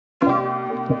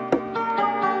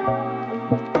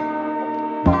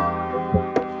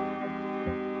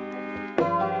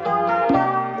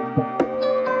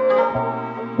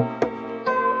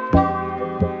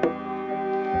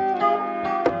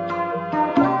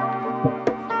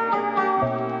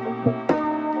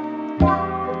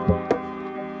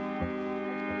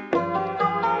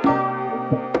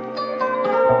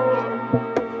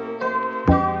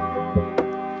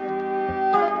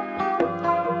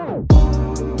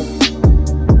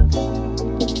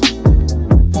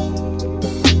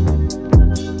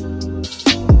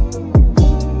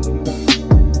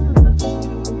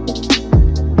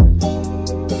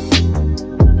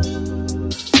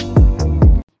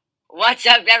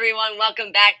What's up, everyone?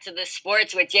 Welcome back to the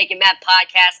Sports with Jake and Matt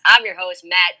podcast. I'm your host,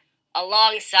 Matt,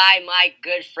 alongside my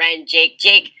good friend, Jake.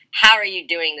 Jake, how are you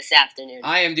doing this afternoon?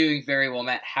 I am doing very well,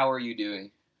 Matt. How are you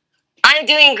doing? I'm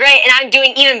doing great, and I'm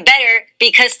doing even better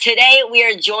because today we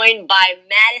are joined by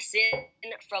Madison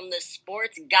from the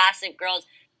Sports Gossip Girls.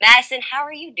 Madison, how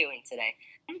are you doing today?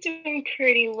 I'm doing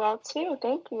pretty well, too.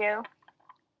 Thank you.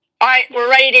 All right, we're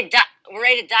ready to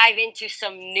dive into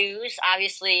some news.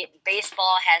 Obviously,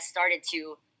 baseball has started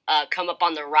to come up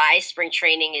on the rise. Spring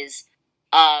training is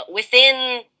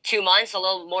within 2 months, a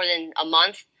little more than a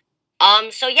month.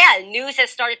 So yeah, news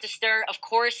has started to stir. Of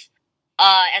course,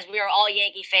 as we are all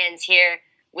Yankee fans here,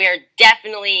 we are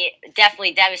definitely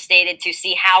devastated to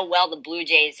see how well the Blue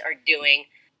Jays are doing.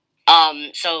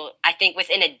 So I think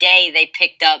within a day they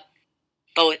picked up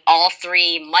all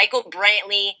three: Michael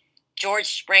Brantley, George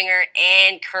Springer,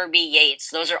 and Kirby Yates.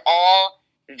 Those are all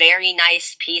very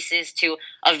nice pieces to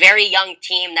a very young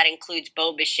team that includes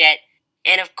Bo Bichette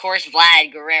and, of course,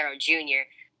 Vlad Guerrero Jr.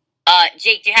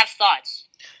 Jake, do you have thoughts?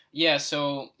 Yeah,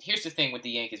 so here's the thing with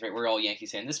the Yankees, right? We're all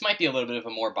Yankees fans. This might be a little bit of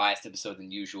a more biased episode than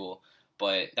usual,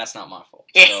 but that's not my fault.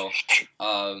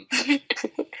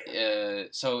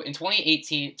 So in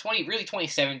 2017,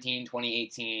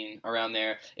 2018, around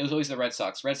there, it was always the Red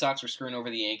Sox. Red Sox were screwing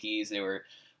over the Yankees. They were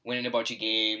winning a bunch of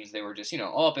games. They were just,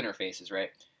 all up in our faces,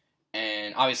 right?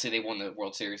 And obviously they won the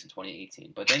World Series in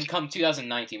 2018. But then come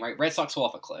 2019, right? Red Sox fall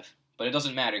off a cliff. But it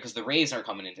doesn't matter because the Rays are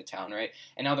coming into town, right?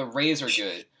 And now the Rays are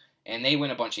good. And they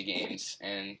win a bunch of games.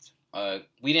 And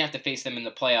we didn't have to face them in the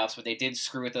playoffs, but they did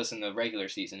screw with us in the regular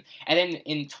season. And then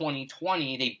in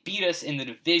 2020, they beat us in the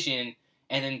division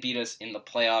and then beat us in the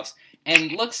playoffs.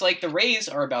 And looks like the Rays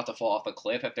are about to fall off a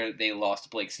cliff after they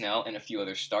lost Blake Snell and a few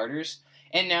other starters.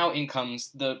 And now in comes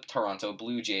the Toronto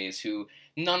Blue Jays, who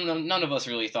none of us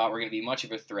really thought were going to be much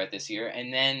of a threat this year.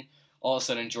 And then all of a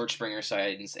sudden, George Springer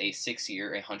signs a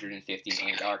 6-year, $150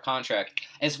 million contract,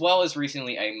 as well as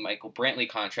recently a Michael Brantley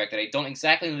contract that I don't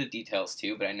exactly know the details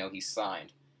to, but I know he's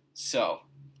signed. So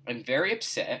I'm very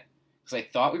upset because I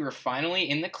thought we were finally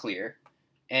in the clear,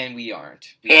 and we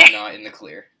aren't. We are not in the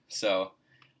clear. So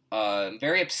I'm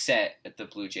very upset that the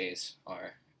Blue Jays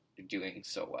are doing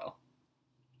so well.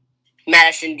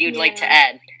 Madison, you'd like to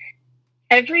add?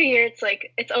 Every year,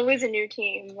 it's always a new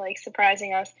team,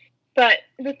 surprising us. But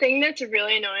the thing that's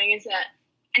really annoying is that,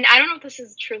 and I don't know if this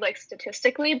is true,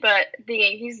 statistically, but the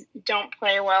Yankees don't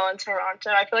play well in Toronto.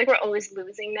 I feel like we're always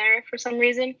losing there for some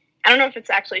reason. I don't know if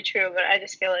it's actually true, but I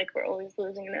just feel like we're always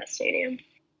losing in that stadium.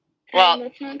 Well,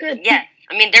 that's not good. Yeah,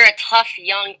 I mean, they're a tough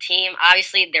young team.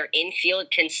 Obviously, their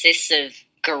infield consists of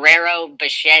Guerrero,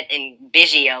 Bichette, and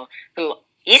Biggio, who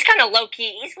he's kind of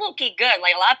low-key. He's low-key good.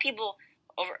 A lot of people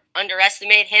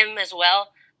underestimate him as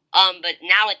well. But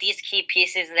now with these key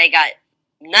pieces, they got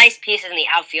nice pieces in the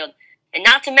outfield. And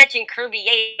not to mention Kirby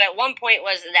Yates, at one point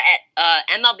was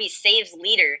the MLB saves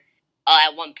leader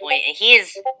at one point. And he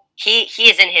is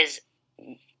in his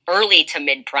early to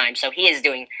mid-prime, so he is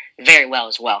doing very well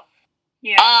as well.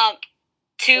 Yeah.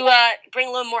 To bring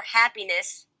a little more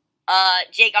happiness,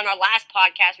 Jake, on our last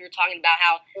podcast, we were talking about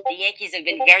how the Yankees have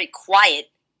been very quiet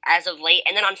as of late.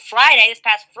 And then on this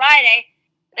past Friday,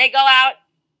 they go out,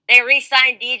 they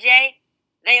re-sign DJ,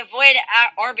 they avoid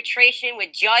arbitration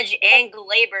with Judge and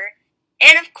Gleyber,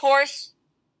 and of course,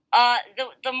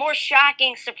 the more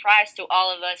shocking surprise to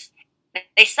all of us,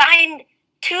 they signed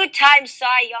two-time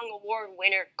Cy Young Award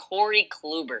winner Corey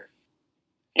Kluber.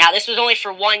 Now, this was only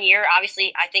for 1 year.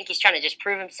 Obviously, I think he's trying to just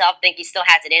prove himself, think he still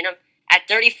has it in him. At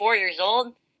 34 years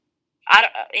old,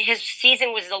 his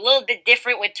season was a little bit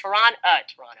different with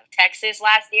Texas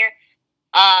last year.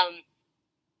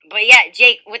 But yeah,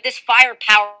 Jake, with this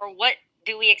firepower, what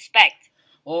do we expect?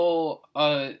 Well,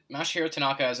 Masahiro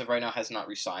Tanaka, as of right now, has not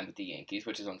re-signed with the Yankees,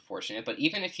 which is unfortunate. But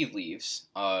even if he leaves,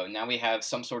 now we have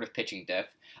some sort of pitching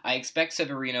depth. I expect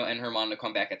Severino and Herman to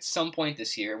come back at some point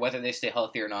this year. Whether they stay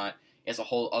healthy or not is a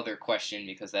whole other question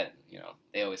because that,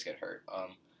 they always get hurt.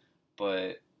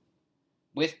 But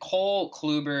with Cole,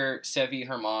 Kluber, Sevy,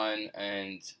 Herman,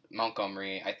 and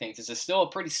Montgomery, I think this is still a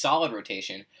pretty solid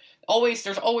rotation.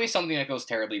 There's always something that goes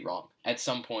terribly wrong. At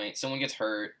some point, someone gets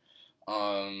hurt,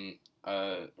 or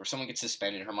someone gets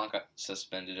suspended. Herman got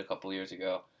suspended a couple years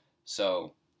ago.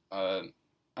 So,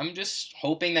 I'm just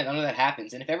hoping that none of that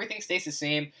happens. And if everything stays the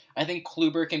same, I think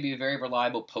Kluber can be a very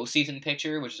reliable postseason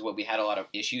pitcher, which is what we had a lot of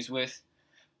issues with.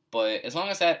 But as long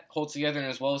as that holds together and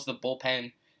as well as the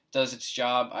bullpen does its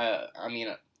job,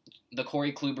 the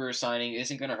Corey Kluber signing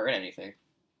isn't going to hurt anything.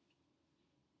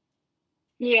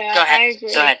 Yeah, Go ahead. I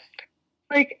agree. Go ahead.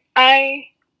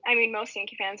 I I mean, most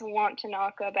Yankee fans want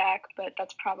Tanaka back, but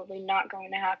that's probably not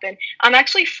going to happen. I'm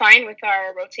actually fine with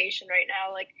our rotation right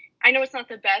now. Like, I know it's not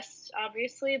the best,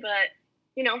 obviously, but,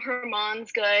 you know,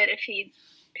 Herman's good if he's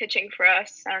pitching for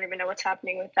us. I don't even know what's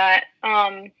happening with that.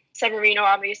 Severino,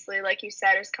 obviously, like you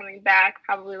said, is coming back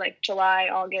probably like July,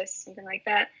 August, something like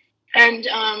that. And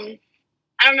I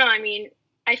don't know. I mean,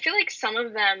 I feel like some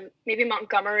of them, maybe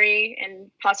Montgomery and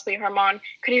possibly Herman,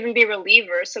 could even be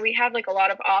relievers. So we have like a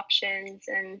lot of options.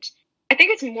 And I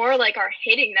think it's more like our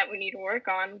hitting that we need to work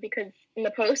on, because in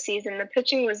the postseason, the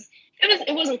pitching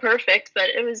it wasn't perfect, but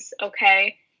it was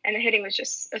okay. And the hitting was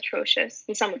just atrocious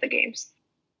in some of the games.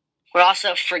 We're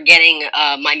also forgetting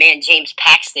my man James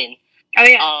Paxton. Oh,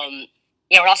 yeah.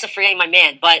 We're also forgetting my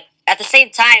man. But at the same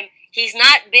time, he's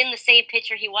not been the same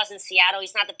pitcher he was in Seattle.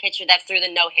 He's not the pitcher that threw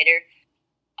the no-hitter.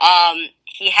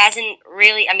 He hasn't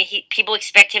really. I mean, people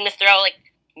expect him to throw like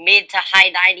mid to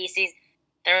high 90s.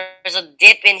 There's a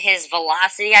dip in his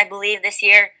velocity, I believe, this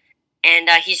year, and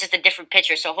he's just a different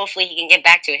pitcher. So hopefully he can get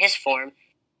back to his form,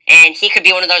 and he could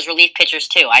be one of those relief pitchers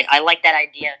too. I like that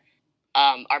idea.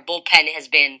 Our bullpen has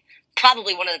been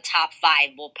probably one of the top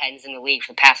 5 bullpens in the league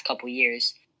for the past couple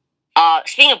years.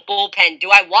 Speaking of bullpen, do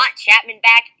I want Chapman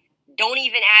back? Don't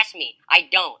even ask me. I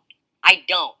don't.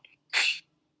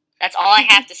 That's all I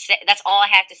have to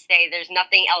say. There's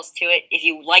nothing else to it. If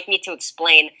you like me to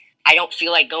explain, I don't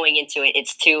feel like going into it.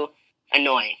 It's too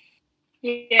annoying.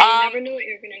 Yeah, you never know what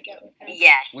you're going to get with him.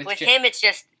 Yeah, with him, it's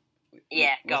just...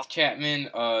 Yeah, go. With Chapman,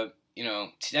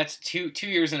 that's two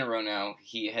years in a row now.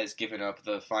 He has given up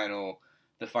the final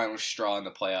straw in the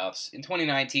playoffs. In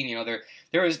 2019,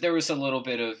 there was a little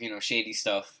bit of shady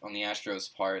stuff on the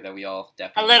Astros' part that we all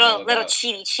definitely know about. little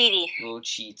cheaty, little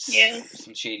cheats, yeah,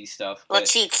 some shady stuff. Little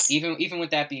cheats. Even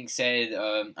with that being said,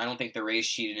 I don't think the Rays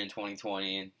cheated in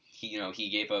 2020, and he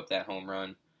gave up that home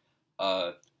run.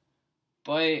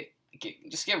 But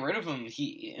just get rid of him.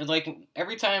 He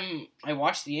every time I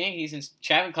watch the Yankees and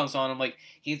Chapman comes on, I'm like,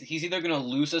 he's either gonna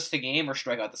lose us the game or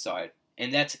strike out the side,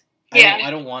 and that's I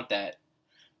don't want that.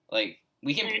 Like,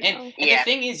 we can, and the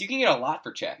thing is, you can get a lot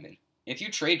for Chapman. If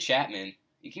you trade Chapman,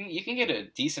 you can get a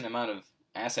decent amount of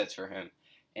assets for him,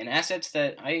 and assets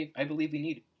that I believe we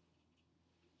need.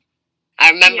 I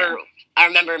remember,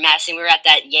 Madison, we were at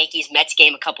that Yankees-Mets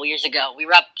game a couple years ago. We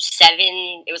were up 7.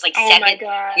 It was like 7. Oh, my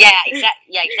God. Yeah,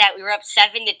 exactly. We were up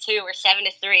 7-2 or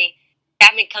 7-3.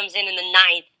 Chapman comes in the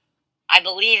 9th. I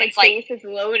believe it's like... bases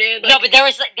loaded. No, but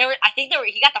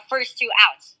he got the first 2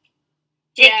 outs.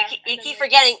 Jake, you keep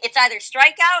forgetting, it's either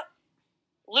strikeout,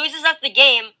 loses us the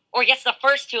game, or gets the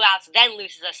first 2 outs, then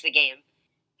loses us the game.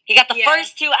 He got the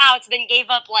first 2 outs, then gave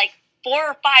up like 4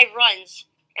 or 5 runs,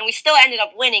 and we still ended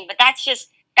up winning. But that's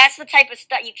the type of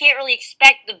stuff you can't really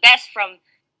expect the best from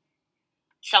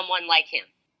someone like him.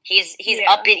 He's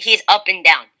up and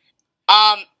down.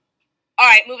 All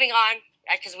right, moving on,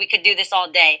 because we could do this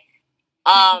all day.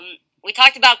 We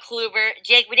talked about Kluber.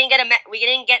 Jake, we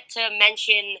didn't get to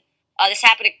mention. This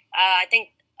happened, I think,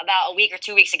 about a week or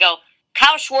 2 weeks ago.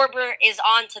 Kyle Schwarber is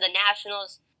on to the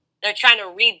Nationals. They're trying to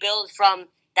rebuild from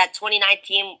that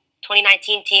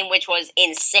 2019 team, which was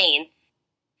insane.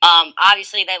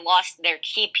 Obviously, they lost their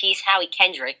key piece, Howie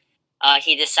Kendrick.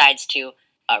 He decides to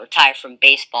retire from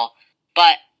baseball.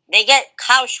 But they get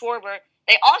Kyle Schwarber.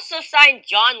 They also signed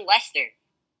John Lester,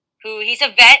 who he's a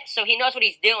vet, so he knows what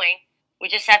he's doing. We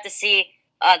just have to see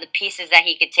the pieces that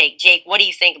he could take. Jake, what do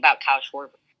you think about Kyle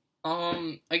Schwarber?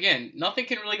 Again, nothing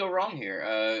can really go wrong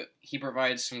here. He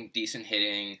provides some decent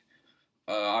hitting.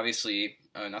 Obviously,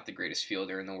 not the greatest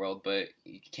fielder in the world, but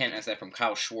you can't ask that from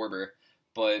Kyle Schwarber.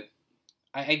 But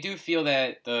I do feel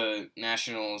that the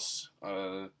Nationals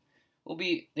will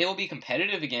be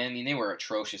competitive again. I mean, they were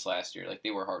atrocious last year. Like, they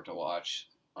were hard to watch,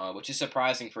 which is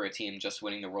surprising for a team just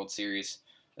winning the World Series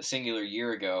a singular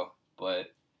year ago. But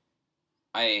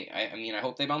I mean, I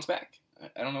hope they bounce back.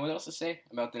 I don't know what else to say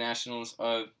about the Nationals.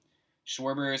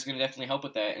 Schwarber is going to definitely help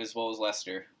with that, as well as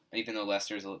Lester, even though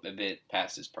Lester's a bit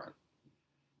past his prime.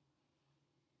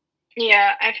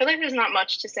 Yeah, I feel like there's not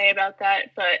much to say about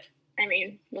that, but, I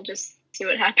mean, we'll just see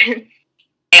what happens.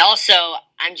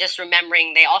 I'm just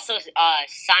remembering, they also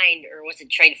signed, or was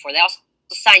it traded for? They also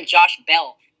signed Josh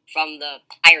Bell from the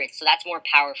Pirates, so that's more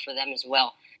power for them as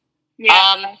well.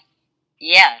 Yeah.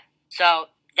 So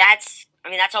that's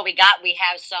all we got. We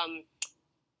have some...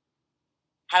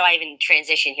 How do I even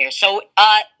transition here? So,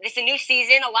 it's a new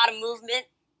season, a lot of movement.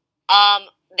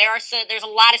 There's a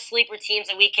lot of sleeper teams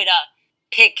that we could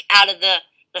pick out of the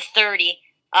 30.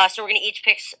 So we're gonna each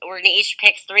pick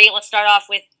 3. Let's start off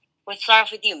with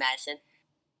you, Madison.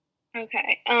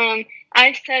 Okay.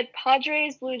 I said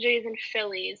Padres, Blue Jays, and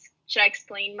Phillies, should I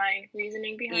explain my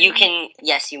reasoning behind You it? can,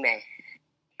 yes, you may.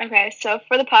 Okay, so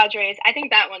for the Padres, I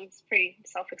think that one's pretty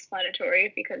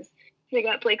self-explanatory because they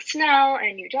got Blake Snell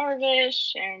and Yu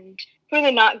Darvish, and who did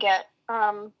they not get?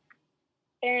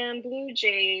 And Blue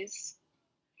Jays,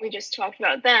 we just talked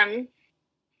about them.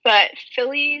 But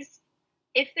Phillies,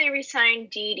 if they resign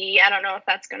Didi, I don't know if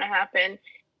that's going to happen.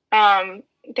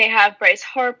 They have Bryce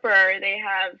Harper. They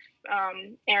have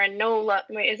Aaron Nola.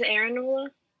 Wait, is it Aaron Nola?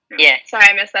 No. Yeah. Sorry,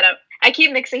 I messed that up. I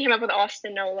keep mixing him up with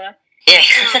Austin Nola. Yeah.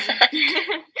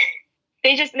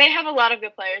 They have a lot of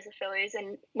good players, the Phillies,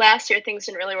 and last year things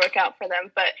didn't really work out for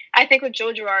them. But I think with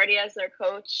Joe Girardi as their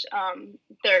coach,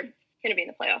 they're going to be in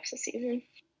the playoffs this season.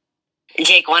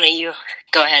 Jake, why don't you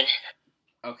go ahead?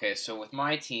 Okay, so with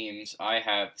my teams,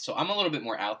 I'm a little bit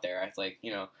more out there. I have, like,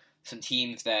 some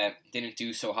teams that didn't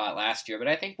do so hot last year, but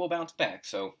I think will bounce back.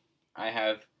 So I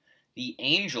have the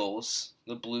Angels,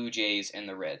 the Blue Jays, and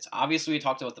the Reds. Obviously, we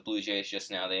talked about the Blue Jays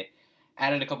just now. They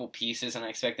added a couple pieces, and I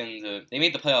expect them to... They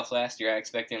made the playoffs last year. I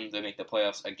expect them to make the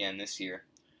playoffs again this year.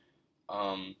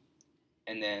 And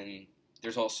then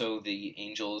there's also the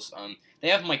Angels. They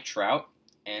have Mike Trout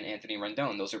and Anthony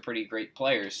Rendon. Those are pretty great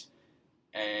players.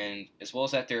 And as well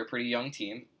as that, they're a pretty young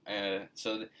team.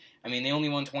 They only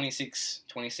won 26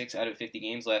 out of 50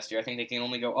 games last year. I think they can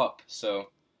only go up. So,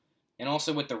 and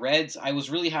also with the Reds, I was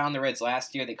really high on the Reds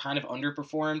last year. They kind of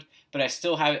underperformed, but I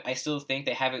still think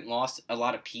they haven't lost a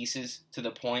lot of pieces to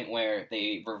the point where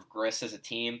they regress as a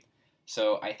team.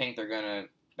 So I think they're gonna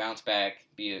bounce back,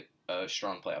 be a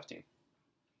strong playoff team.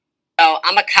 Oh,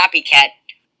 I'm a copycat,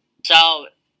 so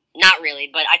not really.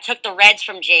 But I took the Reds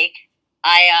from Jake.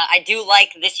 I do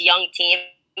like this young team,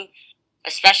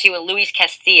 especially with Luis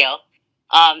Castillo.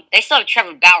 They still have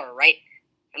Trevor Bauer, right?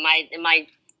 Am I?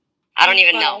 I don't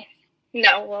even know.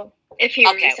 No, well, if he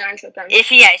resigns with them. If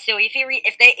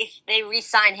they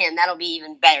re-sign him, that'll be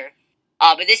even better.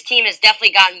 But this team has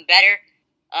definitely gotten better.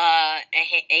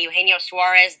 Eugenio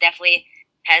Suarez definitely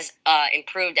has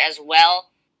improved as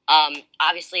well.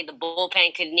 Obviously, the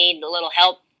bullpen could need a little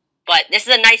help, but this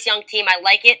is a nice young team. I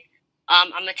like it.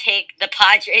 I'm going to take the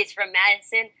Padres from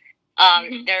Madison.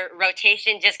 Their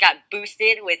rotation just got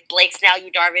boosted with Blake Snell,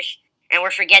 Yu Darvish, and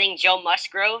we're forgetting Joe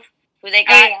Musgrove, who they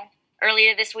got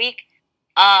earlier this week.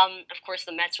 Of course,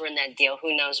 the Mets were in that deal.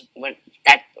 Who knows what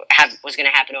was going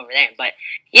to happen over there. But,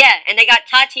 yeah, and they got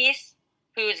Tatis,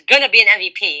 who's going to be an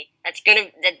MVP.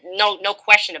 No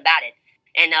question about it.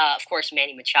 And, of course,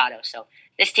 Manny Machado. So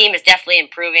this team is definitely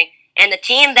improving. And the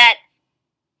team that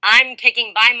I'm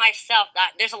picking by myself,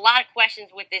 there's a lot of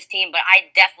questions with this team, but I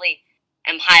definitely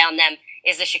am high on them,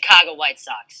 is the Chicago White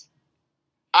Sox.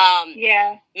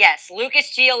 Yes,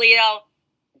 Lucas Giolito,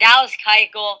 Dallas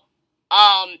Keuchel.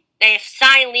 They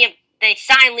signed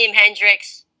Liam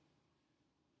Hendricks.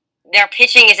 Their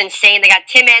pitching is insane. They got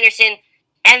Tim Anderson,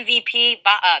 MVP,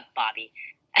 Bobby,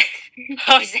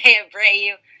 Jose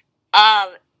Abreu.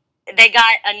 They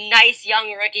got a nice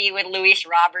young rookie with Luis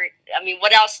Robert. I mean,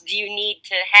 what else do you need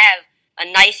to have a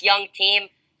nice young team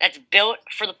that's built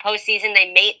for the postseason?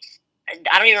 I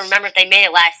don't even remember if they made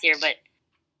it last year, but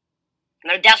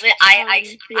they're definitely. I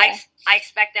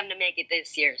expect them to make it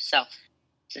this year. So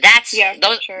that's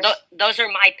those are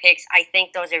my picks. I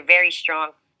think those are very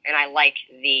strong, and I like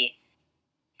the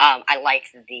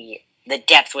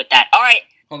depth with that. All right.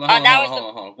 Hold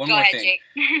on. One more thing. Jake.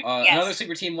 Yes. Another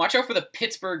sleeper team. Watch out for the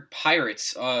Pittsburgh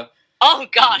Pirates. Oh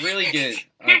gosh. Really good.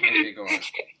 Okay, go on.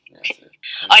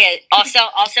 Yeah, Also,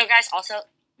 guys.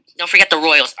 Don't forget the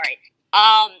Royals. All right.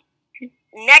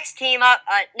 Next team up.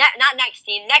 Not next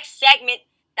team. Next segment.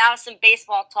 That was some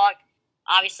baseball talk.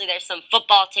 Obviously, there's some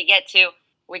football to get to.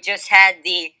 We just had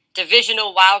the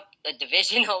divisional round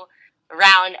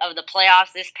of the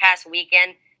playoffs this past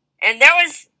weekend, and there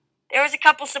was a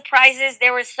couple surprises.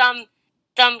 There was some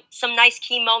nice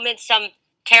key moments, some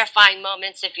terrifying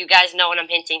moments, if you guys know what I'm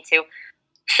hinting to.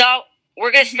 So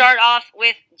we're gonna start off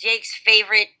with Jake's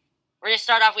favorite. We're gonna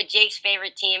start off with Jake's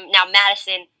favorite team. Now,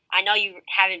 Madison, I know you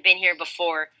haven't been here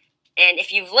before, and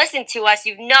if you've listened to us,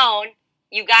 you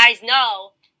guys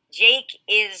know, Jake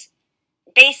is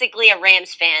basically a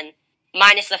Rams fan,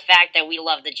 minus the fact that we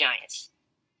love the Giants.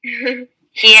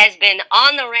 He has been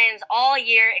on the Rams all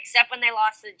year, except when they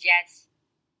lost to the Jets.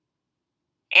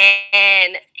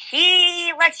 And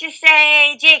let's just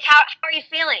say, Jake, how are you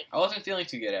feeling? I wasn't feeling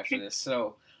too good after this,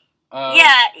 so...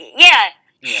 Yeah.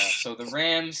 Yeah, so the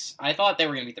Rams, I thought they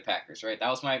were going to beat the Packers, right? That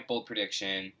was my bold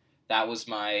prediction. That was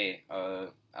my, I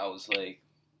was like,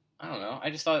 I don't know.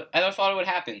 I thought it would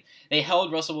happen. They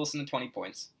held Russell Wilson to 20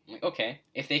 points. I'm like, okay,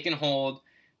 if they can hold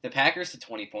the Packers to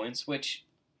 20 points, which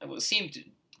seemed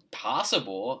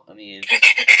possible. I mean,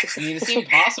 it seemed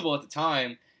possible at the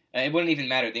time. It wouldn't even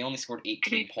matter. They only scored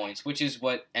 18 points, which is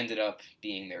what ended up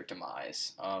being their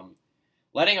demise.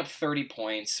 Letting up 30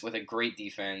 points with a great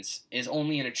defense is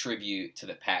only an attribute to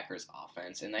the Packers'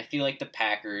 offense, and I feel like the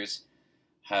Packers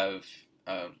have,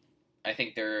 I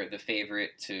think they're the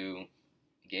favorite to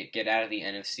get out of the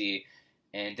NFC,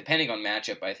 and depending on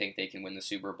matchup, I think they can win the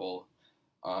Super Bowl.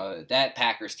 That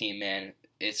Packers team, man,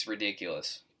 it's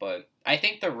ridiculous. But I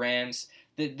think the Rams,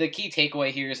 the key takeaway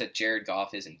here is that Jared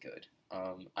Goff isn't good.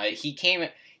 He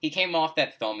came off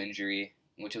that thumb injury,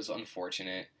 which was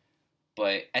unfortunate.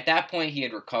 But at that point, he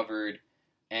had recovered,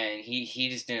 and he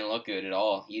just didn't look good at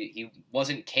all. He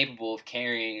wasn't capable of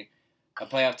carrying a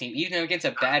playoff team, even against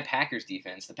a bad Packers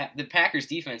defense. The Packers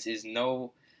defense is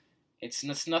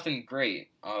it's nothing great.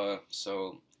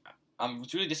 So I'm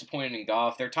really disappointed in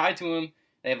Goff. They're tied to him.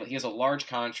 He has a large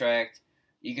contract.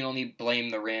 You can only blame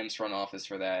the Rams front office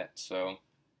for that. So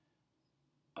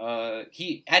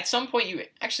at some point you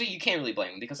can't really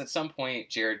blame him, because at some point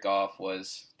Jared Goff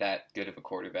was that good of a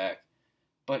quarterback.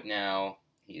 But now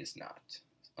he is not,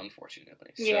 unfortunately.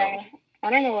 Yeah,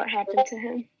 I don't know what happened to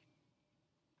him.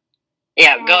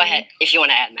 Yeah, go ahead if you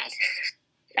want to add, Matt.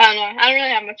 I don't know. I don't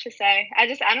really have much to say. I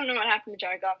don't know what happened to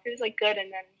Jared Goff. He was good,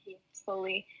 and then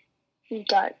he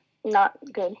got not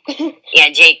good. Yeah,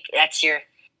 Jake, that's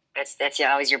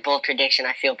always your bold prediction.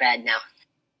 I feel bad now.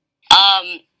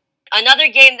 Another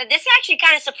game that this actually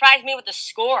kind of surprised me with the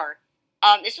score.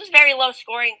 This was very low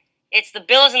scoring. It's the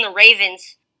Bills and the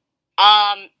Ravens.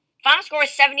 Final score is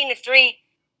 17-3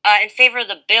 in favor of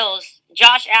the Bills.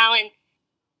 Josh Allen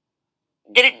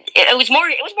did it. It was more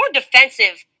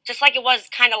defensive, just like it was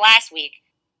kind of last week.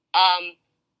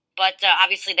 But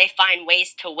obviously they find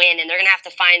ways to win, and they're gonna have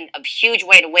to find a huge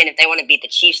way to win if they want to beat the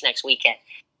Chiefs next weekend.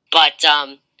 But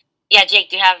yeah, Jake,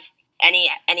 do you have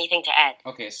anything to add?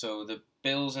 Okay, so the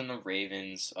Bills and the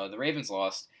Ravens. The Ravens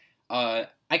lost. I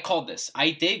called this.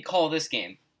 I did call this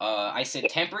game. I said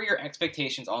temper your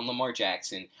expectations on Lamar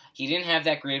Jackson. He didn't have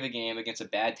that great of a game against a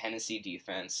bad Tennessee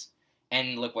defense,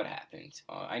 and look what happened.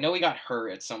 I know he got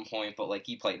hurt at some point, but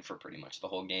he played for pretty much the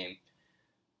whole game.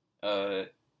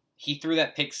 He threw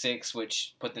that pick six,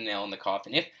 which put the nail in the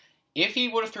coffin. If he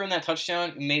would have thrown that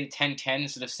touchdown and made it 10-10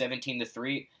 instead of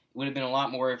 17-3, it would have been a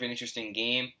lot more of an interesting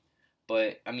game.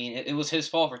 But I mean, it was his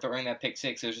fault for throwing that pick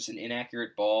six. It was just an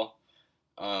inaccurate ball.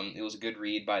 It was a good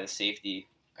read by the safety,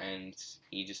 and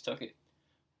he just took it.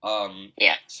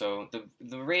 Yeah. So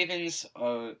the Ravens,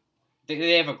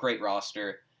 they have a great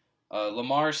roster.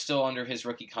 Lamar's still under his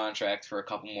rookie contract for a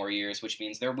couple more years, which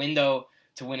means their window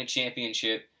to win a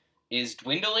championship is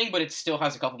dwindling, but it still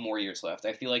has a couple more years left.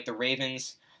 I feel like the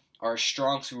Ravens are a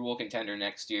strong Super Bowl contender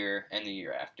next year and the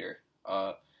year after.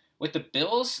 With the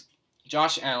Bills,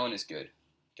 Josh Allen is good,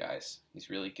 guys. He's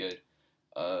really good.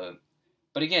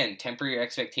 But again, temper your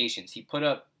expectations. He put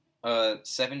up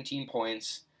 17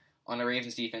 points on a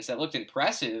Ravens defense that looked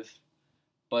impressive,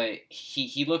 but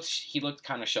he looked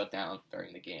kind of shut down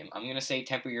during the game. I'm going to say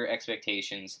temper your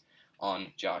expectations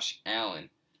on Josh Allen.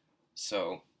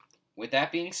 So, with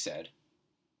that being said,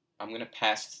 I'm going to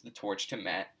pass the torch to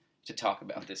Matt to talk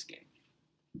about this game.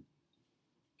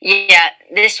 Yeah,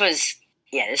 this was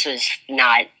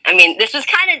not. I mean, this was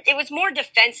it was more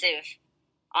defensive,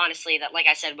 honestly, that like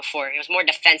I said before, it was more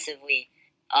defensively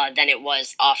than it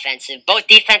was offensive. Both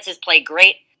defenses played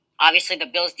great. Obviously, the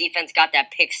Bills' defense got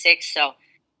that pick six, so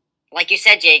like you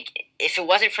said, Jake, if it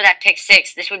wasn't for that pick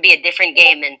six, this would be a different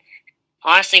game, and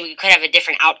honestly, we could have a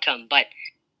different outcome. But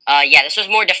yeah, this was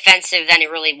more defensive than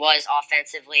it really was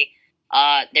offensively.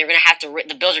 They're gonna have to.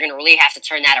 The Bills are gonna really have to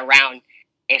turn that around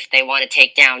if they want to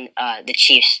take down the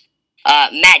Chiefs.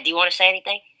 Matt, do you want to say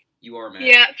anything? You are Matt.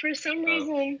 Yeah, for some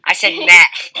reason. I said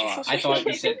Matt. Oh, I thought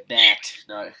you said that.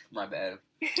 No, my bad.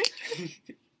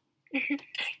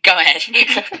 Go ahead.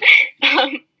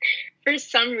 For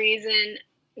some reason,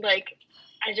 I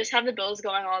just have the Bills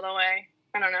going all the way.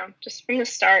 I don't know, just from the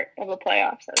start of the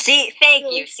playoffs. See,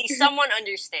 thank you. See, someone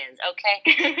understands,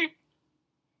 okay?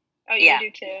 Oh, you do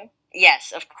too?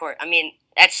 Yes, of course. I mean,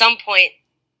 at some point,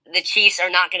 the Chiefs are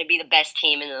not going to be the best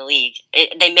team in the league.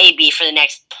 They may be for the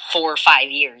next 4 or 5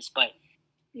 years, but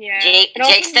yeah.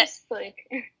 Jake said,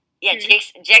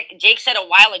 Jake said a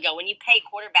while ago, when you pay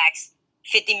quarterbacks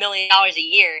 $50 million a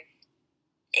year,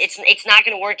 it's not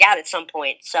going to work out at some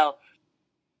point. So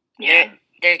yeah,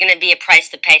 there's going to be a price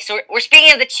to pay. So we're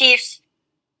speaking of the Chiefs,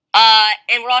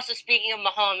 and we're also speaking of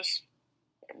Mahomes.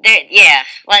 Let's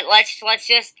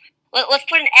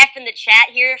put an F in the chat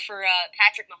here for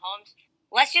Patrick Mahomes.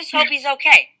 Let's just hope he's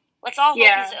okay. Let's all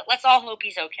hope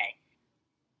he's okay.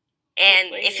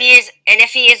 And if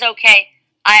he is okay,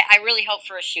 I really hope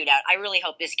for a shootout. I really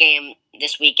hope this game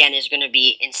this weekend is going to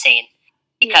be insane.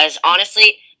 because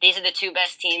honestly, these are the two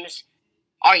best teams,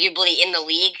 arguably in the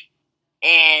league,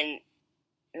 and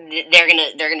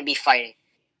they're gonna be fighting.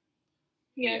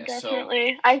 Yeah, Yeah,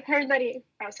 definitely. I've heard that he.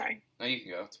 Oh, sorry. No, you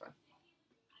can go. It's fine.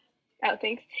 Oh,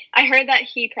 thanks. I heard that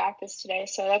he practiced today,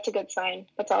 so that's a good sign.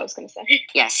 That's all I was going to say.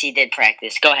 Yes, he did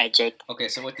practice. Go ahead, Jake. Okay,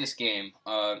 so with this game,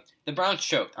 the Browns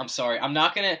choked. I'm sorry. I'm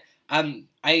not gonna.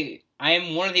 I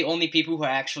am one of the only people who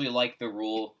actually like the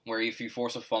rule where if you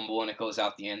force a fumble and it goes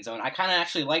out the end zone. I kind of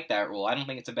actually like that rule. I don't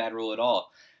think it's a bad rule at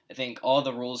all. I think all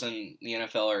the rules in the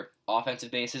NFL are offensive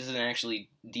based. This is an actually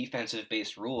defensive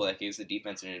based rule that gives the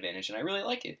defense an advantage, and I really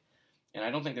like it. And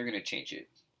I don't think they're gonna change it.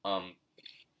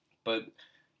 But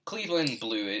Cleveland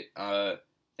blew it.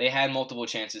 They had multiple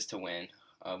chances to win.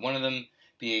 One of them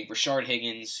being Rashard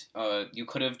Higgins. You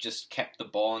could have just kept the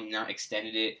ball and not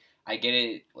extended it. I get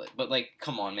it, but like,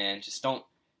 come on, man, just don't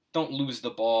lose the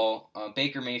ball.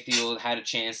 Baker Mayfield had a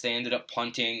chance. They ended up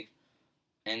punting,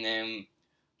 and then,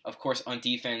 of course, on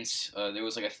defense, there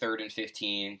was like a 3rd and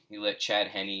 15. You let Chad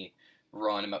Henne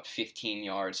run about 15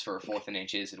 yards for a 4th and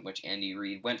inches, in which Andy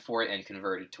Reid went for it and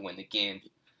converted to win the game.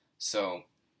 So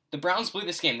the Browns blew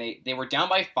this game. They were down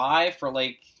by 5 for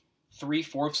like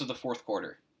 3/4 of the 4th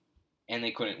quarter, and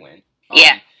they couldn't win.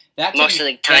 Yeah, that most of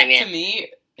the time. That to me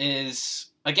is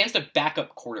against a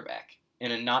backup quarterback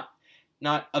in a not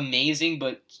amazing,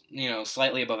 but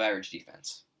slightly above average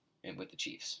defense, and with the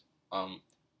Chiefs.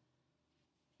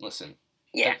 Listen,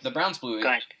 yeah, the Browns blew it. Go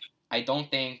ahead. I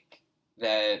don't think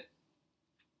that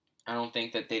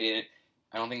they didn't.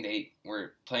 I don't think they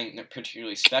were playing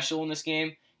particularly special in this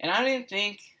game. And I didn't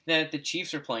think that the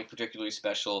Chiefs were playing particularly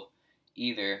special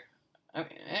either. I'm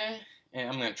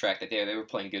going to track that. They were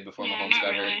playing good before Mahomes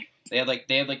got hurt. They had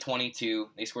like 22.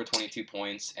 They scored 22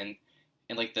 points, and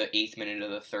in like the 8th minute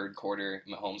of the 3rd quarter,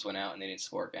 Mahomes went out and they didn't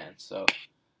score again. So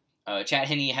Chad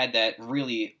Henne had that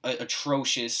really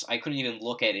atrocious. I couldn't even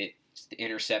look at it. The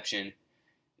interception.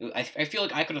 I feel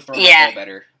like I could have thrown the ball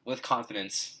better with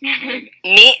confidence. Like,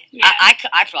 Me, yeah. I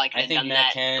probably could have done Matt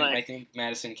that. Can. But I think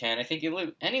Madison can. I think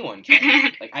anyone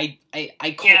can. Like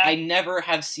I never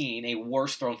have seen a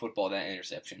worse thrown football than that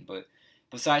interception. But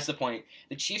besides the point,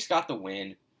 the Chiefs got the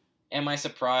win. Am I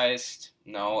surprised?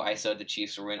 No, I said the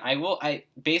Chiefs will win. I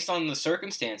based on the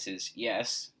circumstances,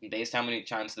 yes. Based how many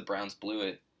times the Browns blew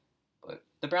it, but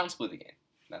the Browns blew the game.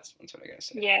 That's what I gotta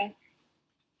say. Yeah.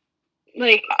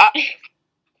 Like.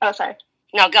 Oh, sorry.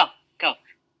 No, go.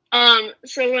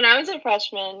 So when I was a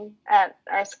freshman at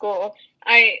our school,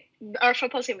 our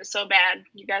football team was so bad.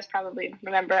 You guys probably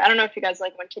remember. I don't know if you guys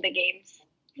went to the games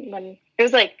when it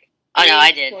was like. Oh no,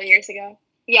 I did. 4 years ago.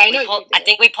 Yeah, I know. I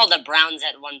think we pulled the Browns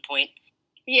at one point.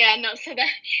 Yeah, no. So that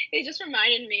it just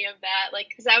reminded me of that,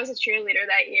 because I was a cheerleader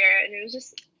that year, and it was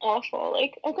just awful.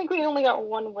 I think we only got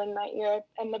 1 win that year,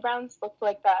 and the Browns looked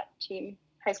like that team,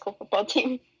 high school football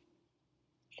team.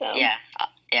 So. Yeah,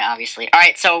 obviously. All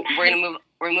right, so we're gonna move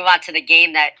on to the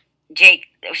game that Jake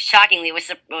shockingly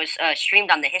was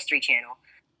streamed on the History Channel.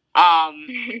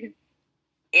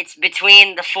 It's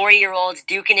between the 4-year-olds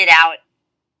duking it out,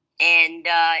 and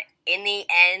in the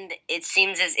end, it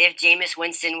seems as if Jameis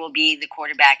Winston will be the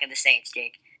quarterback of the Saints.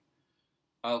 Jake.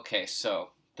 Okay,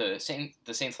 so the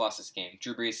Saints lost this game.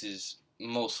 Drew Brees is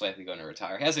most likely going to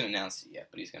retire. He hasn't announced it yet,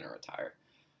 but he's going to retire.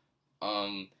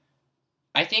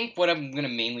 I think what I'm going to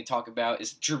mainly talk about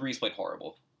is Drew Brees played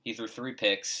horrible. He threw 3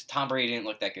 picks. Tom Brady didn't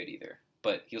look that good either,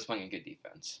 but he was playing a good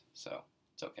defense, so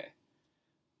it's okay.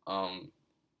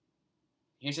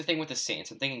 Here's the thing with the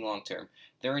Saints. I'm thinking long term.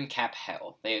 They're in cap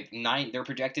hell. They're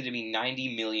projected to be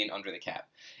 $90 million under the cap.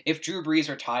 If Drew Brees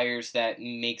retires, that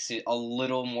makes it a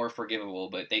little more forgivable,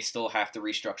 but they still have to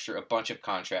restructure a bunch of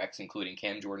contracts, including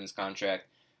Cam Jordan's contract,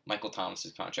 Michael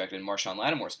Thomas's contract, and Marshawn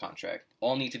Lattimore's contract.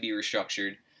 All need to be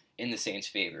restructured in the Saints'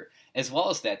 favor. As well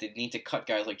as that, they need to cut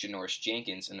guys like Janoris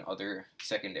Jenkins and other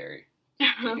secondary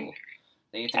people.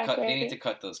 They need to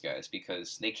cut those guys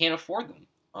because they can't afford them.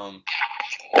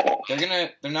 They're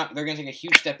gonna take a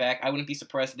huge step back. I wouldn't be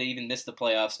surprised if they even miss the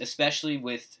playoffs, especially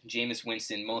with Jameis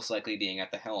Winston most likely being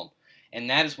at the helm. And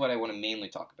that is what I want to mainly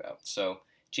talk about. So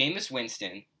Jameis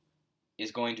Winston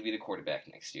is going to be the quarterback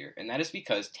next year, and that is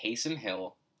because Taysom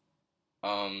Hill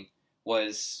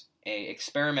was a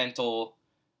experimental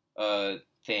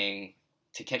thing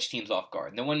to catch teams off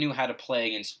guard. No one knew how to play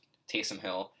against Taysom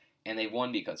Hill, and they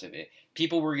won because of it.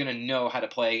 People were going to know how to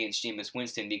play against Jameis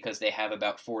Winston because they have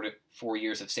about 4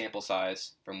 years of sample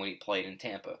size from when he played in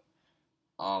Tampa.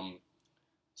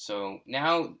 So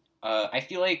now I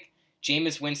feel like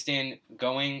Jameis Winston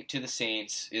going to the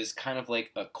Saints is kind of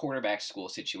like a quarterback school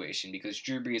situation because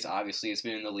Drew Brees obviously has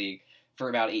been in the league for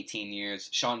about 18 years.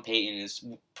 Sean Payton is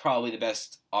probably the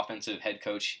best offensive head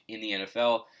coach in the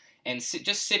NFL. And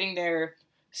just sitting there,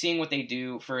 seeing what they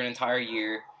do for an entire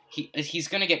year, he's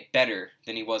going to get better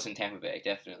than he was in Tampa Bay,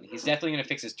 definitely. He's definitely going to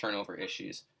fix his turnover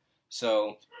issues.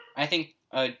 So I think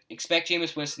expect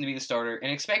Jameis Winston to be the starter,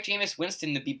 and expect Jameis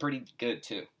Winston to be pretty good,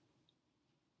 too.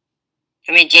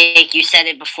 I mean, Jake, you said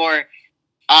it before.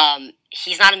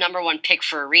 He's not a number one pick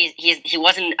for a reason. He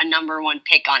wasn't a number one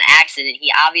pick on accident.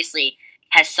 He obviously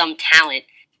has some talent,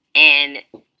 and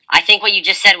I think what you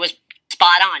just said was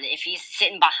spot on. If he's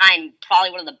sitting behind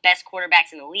probably one of the best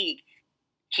quarterbacks in the league,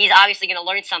 he's obviously going to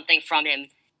learn something from him,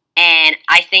 and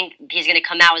I think he's going to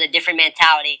come out with a different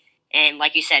mentality, and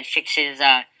like you said, fix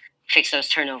those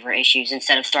turnover issues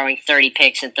instead of throwing 30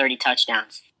 picks and 30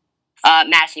 touchdowns.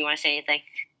 Madison, you want to say anything?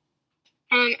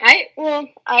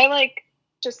 I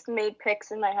just made picks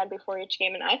in my head before each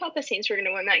game, and I thought the Saints were going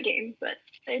to win that game, but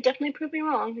they definitely proved me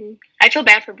wrong. And I feel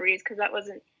bad for Breeze because that was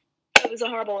a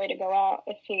horrible way to go out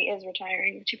if he is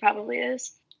retiring, which he probably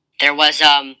is. There was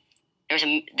a meme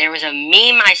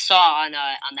I saw on the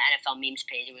NFL memes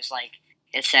page.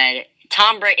 It said if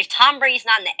Tom Brady's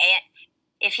not in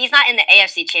if he's not in the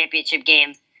AFC Championship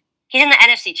game, he's in the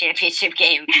NFC Championship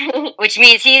game, which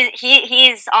means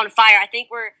he's on fire. I think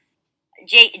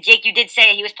Jake, you did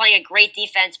say he was playing a great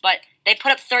defense, but they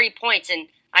put up 30 points, and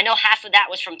I know half of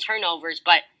that was from turnovers,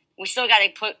 but we still got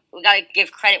to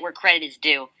give credit where credit is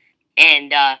due,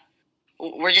 and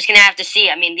we're just gonna have to see.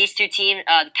 I mean, these two teams,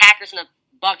 the Packers and the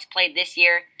Bucks, played this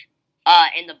year,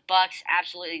 and the Bucks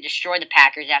absolutely destroyed the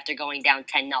Packers after going down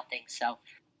 10-0. So,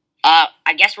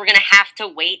 I guess we're gonna have to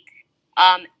wait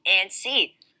and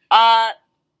see.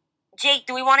 Jake,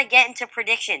 do we want to get into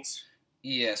predictions?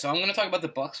 Yeah, so I'm going to talk about the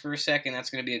Bucks for a second. That's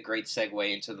going to be a great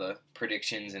segue into the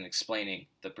predictions and explaining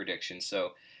the predictions.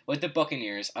 So, with the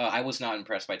Buccaneers, I was not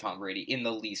impressed by Tom Brady in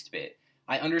the least bit.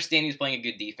 I understand he's playing a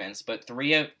good defense, but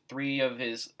three of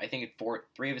his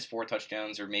four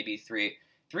touchdowns, or maybe three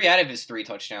out of his 3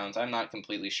 touchdowns, I'm not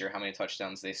completely sure how many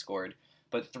touchdowns they scored,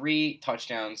 but 3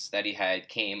 touchdowns that he had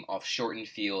came off shortened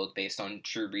field based on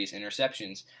Drew Brees'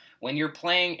 interceptions. When you're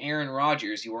playing Aaron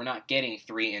Rodgers, you are not getting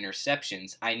 3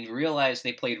 interceptions. I realize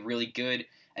they played really good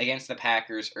against the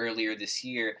Packers earlier this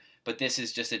year, but this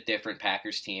is just a different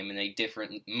Packers team and a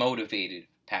different motivated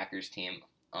Packers team.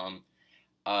 I'm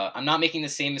not making the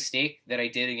same mistake that I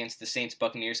did against the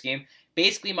Saints-Buccaneers game.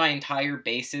 Basically, my entire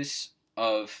basis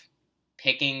of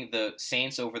picking the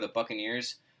Saints over the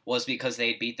Buccaneers was because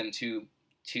they had beat them two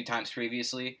times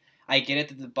previously. I get it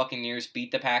that the Buccaneers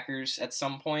beat the Packers at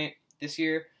some point this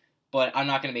year, but I'm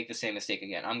not going to make the same mistake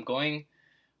again. I'm going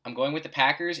with the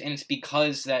Packers, and it's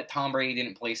because that Tom Brady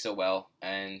didn't play so well,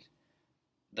 and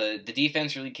the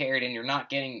defense really cared, and you're not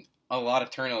getting a lot of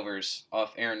turnovers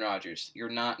off Aaron Rodgers. You're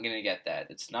not going to get that.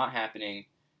 It's not happening.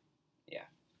 Yeah.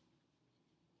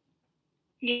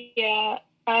 Yeah,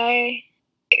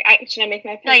 should I make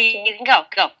my pick? No, you can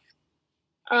go.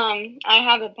 I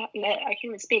can't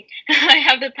even speak. I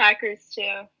have the Packers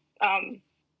too,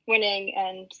 winning,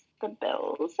 and the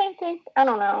Bills, I think. I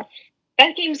don't know.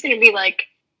 That game's going to be,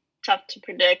 tough to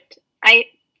predict. I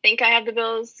think I have the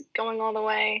Bills going all the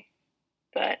way,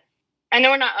 but I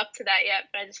know we're not up to that yet,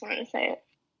 but I just wanted to say it.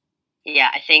 Yeah,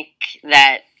 I think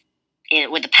that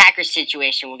with the Packers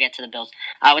situation, we'll get to the Bills.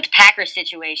 With the Packers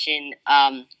situation,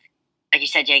 like you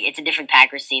said, Jake, it's a different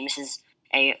Packers team. This is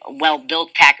a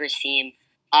well-built Packers team.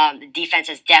 The defense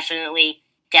has definitely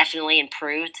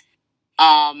improved.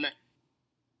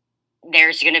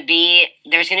 There's gonna be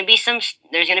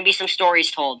some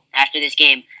stories told after this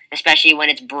game, especially when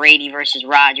it's Brady versus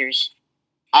Rodgers.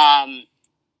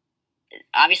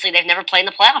 Obviously, they've never played in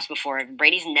the playoffs before.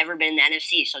 Brady's never been in the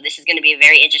NFC, so this is going to be a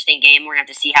very interesting game. We're going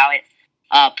to have to see how it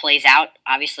plays out.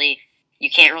 Obviously, you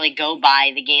can't really go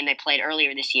by the game they played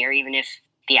earlier this year, even if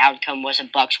the outcome was a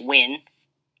Bucs win.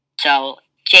 So,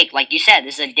 Jake, like you said,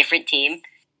 this is a different team,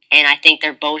 and I think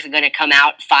they're both going to come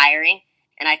out firing.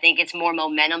 And I think it's more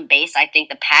momentum-based. I think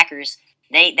the Packers,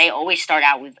 they always start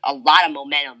out with a lot of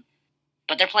momentum.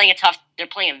 But they're playing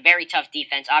a very tough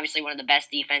defense. Obviously, one of the best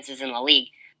defenses in the league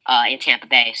in Tampa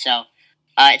Bay. So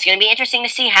it's going to be interesting to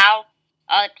see how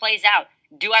it plays out.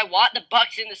 Do I want the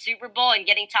Bucs in the Super Bowl and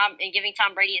giving Tom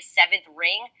Brady his 7th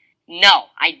ring? No,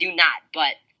 I do not.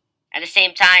 But at the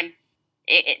same time,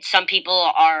 some people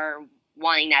are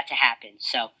wanting that to happen.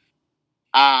 So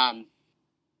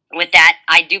with that,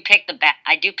 I do pick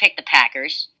the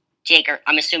Packers. Jake,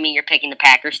 I'm assuming you're picking the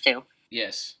Packers too.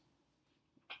 Yes.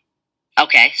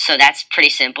 Okay, so that's pretty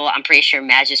simple. I'm pretty sure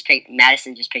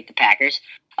Madison just picked the Packers.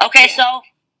 Okay, yeah.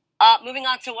 So moving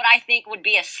on to what I think would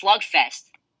be a slugfest.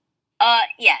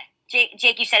 Yeah,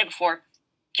 Jake, you said it before.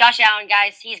 Josh Allen,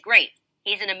 guys, he's great.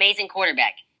 He's an amazing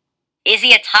quarterback. Is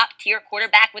he a top-tier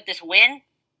quarterback with this win?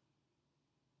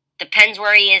 Depends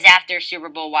where he is after Super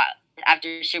Bowl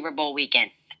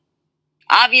weekend.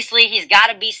 Obviously, he's got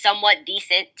to be somewhat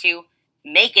decent to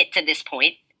make it to this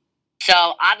point.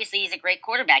 So, obviously, he's a great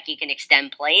quarterback. He can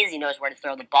extend plays. He knows where to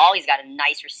throw the ball. He's got a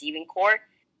nice receiving core.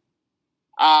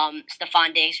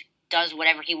 Stephon Diggs does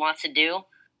whatever he wants to do.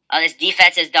 This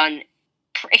defense has done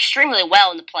extremely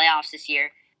well in the playoffs this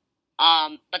year.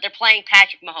 But they're playing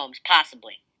Patrick Mahomes,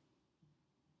 possibly.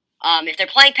 If they're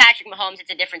playing Patrick Mahomes,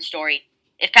 it's a different story.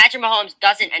 If Patrick Mahomes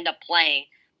doesn't end up playing,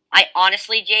 I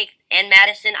honestly, Jake and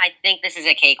Madison, I think this is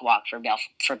a cakewalk for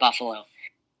Buffalo.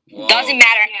 Whoa. Doesn't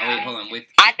matter. Oh, wait, hold on.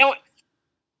 I don't.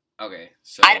 Okay,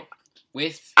 so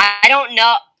I don't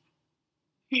know.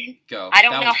 Go. I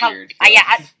don't know how.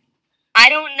 I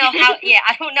don't know how. Yeah,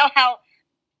 I don't know how.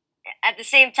 At the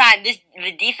same time,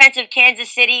 the defense of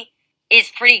Kansas City is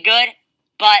pretty good,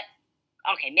 but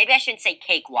okay, maybe I shouldn't say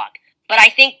cakewalk. But I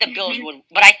think the Bills would.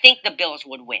 But I think the Bills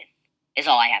would win. Is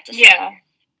all I have to say. Yeah.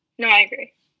 No, I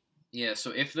agree. Yeah.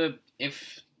 So if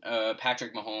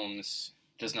Patrick Mahomes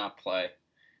does not play,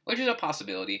 which is a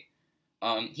possibility,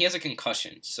 he has a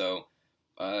concussion. So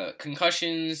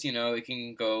concussions, it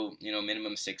can go,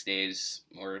 minimum 6 days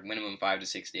or minimum 5 to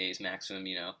 6 days, maximum,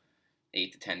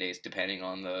 8 to 10 days, depending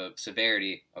on the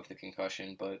severity of the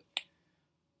concussion. But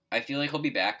I feel like he'll be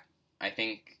back. I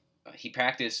think he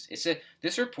practiced.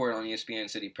 This report on ESPN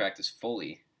said he practiced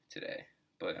fully today,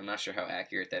 but I'm not sure how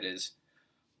accurate that is.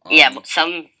 Yeah, but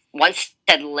one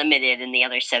said limited and the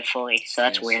other said fully, so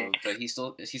that's weird. But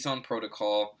he's on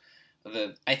protocol.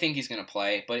 I think he's gonna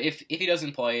play, but if he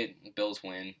doesn't play, Bills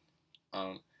win.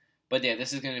 But yeah,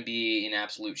 this is gonna be an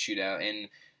absolute shootout. And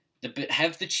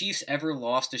have the Chiefs ever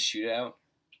lost a shootout?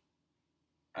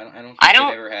 I don't think they've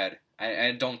ever had.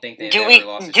 I don't think they've ever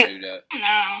lost a shootout.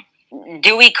 No.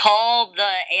 Do we call the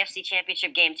AFC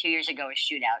Championship game 2 years ago a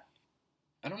shootout?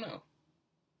 I don't know.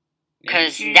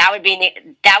 Because that would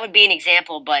be an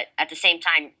example, but at the same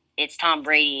time, it's Tom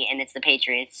Brady and it's the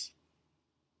Patriots.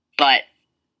 But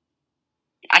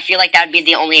I feel like that would be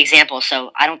the only example,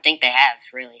 so I don't think they have,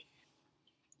 really.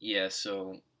 Yeah,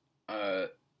 so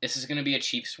this is going to be a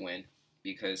Chiefs win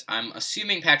because I'm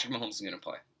assuming Patrick Mahomes is going to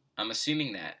play. I'm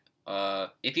assuming that.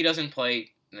 If he doesn't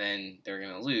play, then they're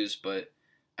going to lose, but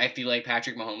I feel like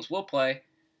Patrick Mahomes will play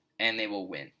and they will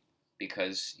win.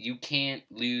 Because you can't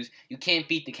beat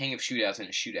the king of shootouts in a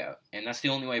shootout. And that's the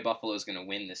only way Buffalo is going to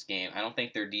win this game. I don't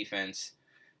think their defense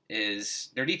is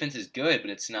good, but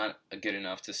it's not good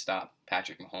enough to stop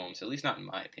Patrick Mahomes, at least not in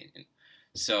my opinion.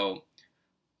 So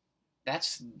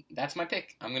that's my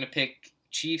pick. I'm going to pick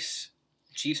Chiefs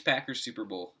Packers Super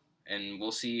Bowl, and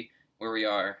we'll see where we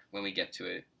are when we get to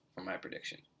it for my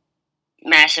prediction.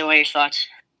 Madison, what are your thoughts?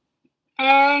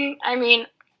 I mean,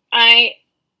 I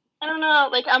don't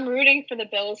know, I'm rooting for the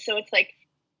Bills, so it's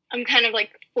I'm kind of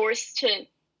forced to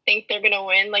think they're gonna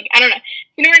win. I don't know,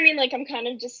 you know what I mean? I'm kind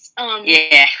of just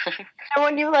yeah. And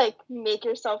when you make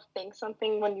yourself think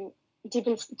something, when you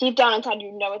deep down inside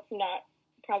you know it's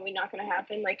probably not gonna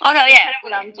happen. Oh no, yeah, kind of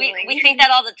what I'm doing. We think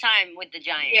that all the time with the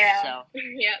Giants. Yeah. So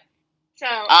yeah. So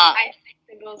I think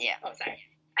the Bills. Yeah. Oh, sorry.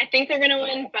 I think they're gonna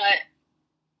win, but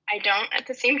I don't at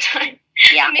the same time.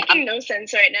 Yeah, I'm making no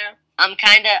sense right now. I'm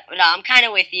kind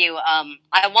of with you.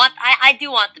 I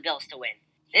do want the Bills to win.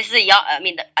 This is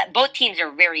both teams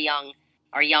are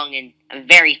young and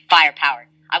very firepower.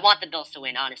 I want the Bills to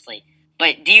win, honestly.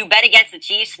 But do you bet against the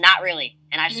Chiefs? Not really.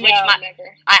 And I've switched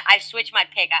never. I've switched my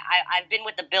pick. I've been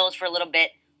with the Bills for a little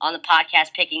bit on the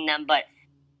podcast, picking them. But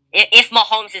if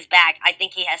Mahomes is back, I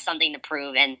think he has something to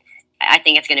prove, and I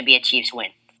think it's going to be a Chiefs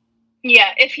win.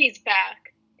 Yeah, if he's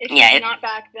back. If he's not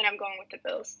back, then I'm going with the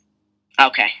Bills.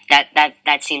 Okay,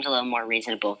 that seems a little more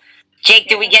reasonable. Jake,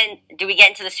 do we get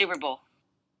into the Super Bowl?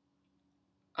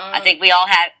 I think we all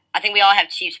have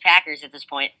Chiefs Packers at this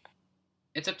point.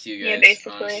 It's up to you guys. Yeah,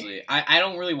 basically. Honestly, I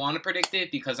don't really want to predict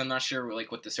it because I'm not sure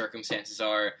what the circumstances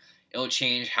are. It'll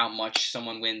change how much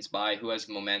someone wins by, who has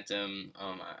momentum.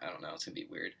 I don't know. It's gonna be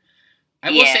weird.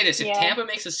 I will say this: if Tampa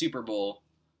makes a Super Bowl,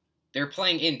 they're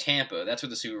playing in Tampa. That's what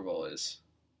the Super Bowl is,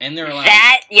 and they're allowing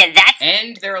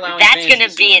they're allowing. That's fans gonna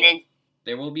be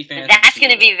there will be fans. That's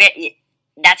gonna be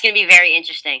very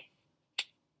interesting.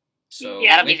 So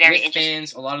that'll be very interesting.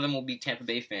 Fans, a lot of them will be Tampa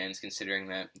Bay fans, considering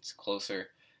that it's closer.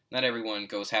 Not everyone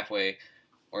goes halfway,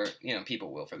 or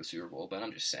people will for the Super Bowl. But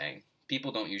I'm just saying,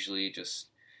 people don't usually just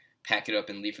pack it up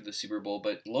and leave for the Super Bowl.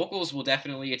 But locals will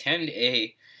definitely attend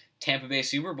a Tampa Bay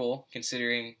Super Bowl,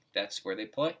 considering that's where they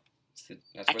play.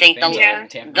 That's where the fans are in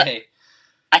Tampa Bay.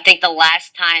 I think the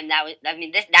last time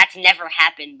that's never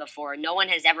happened before. No one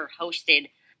has ever hosted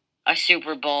a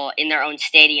Super Bowl in their own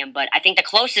stadium. But I think the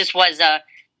closest was the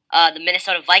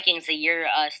Minnesota Vikings the year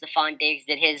Stephon Diggs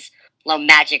did his little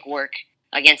magic work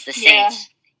against the Saints.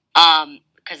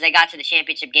 Because they got to the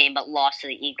championship game but lost to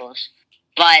the Eagles.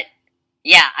 But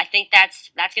yeah, I think that's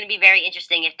going to be very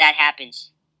interesting if that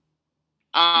happens.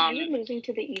 Imagine losing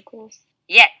to the Eagles.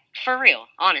 Yeah, for real,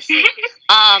 honestly.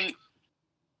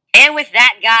 And with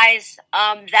that, guys,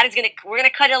 we're gonna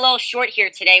cut it a little short here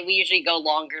today. We usually go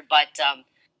longer, but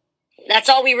that's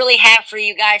all we really have for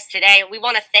you guys today. We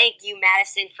want to thank you,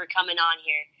 Madison, for coming on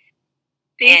here.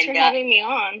 Thanks for having me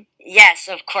on. Yes,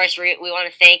 of course. We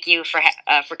want to thank you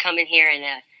for coming here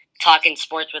and talking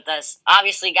sports with us.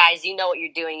 Obviously, guys, you know what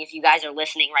you're doing. If you guys are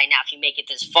listening right now, if you make it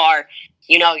this far,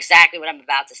 you know exactly what I'm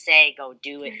about to say. Go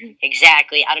do it.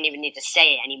 Exactly. I don't even need to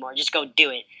say it anymore. Just go do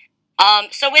it.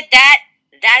 So with that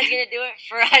is going to do it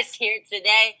for us here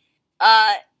today.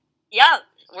 Yeah,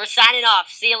 we're signing off.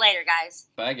 See you later, guys.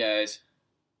 Bye, guys.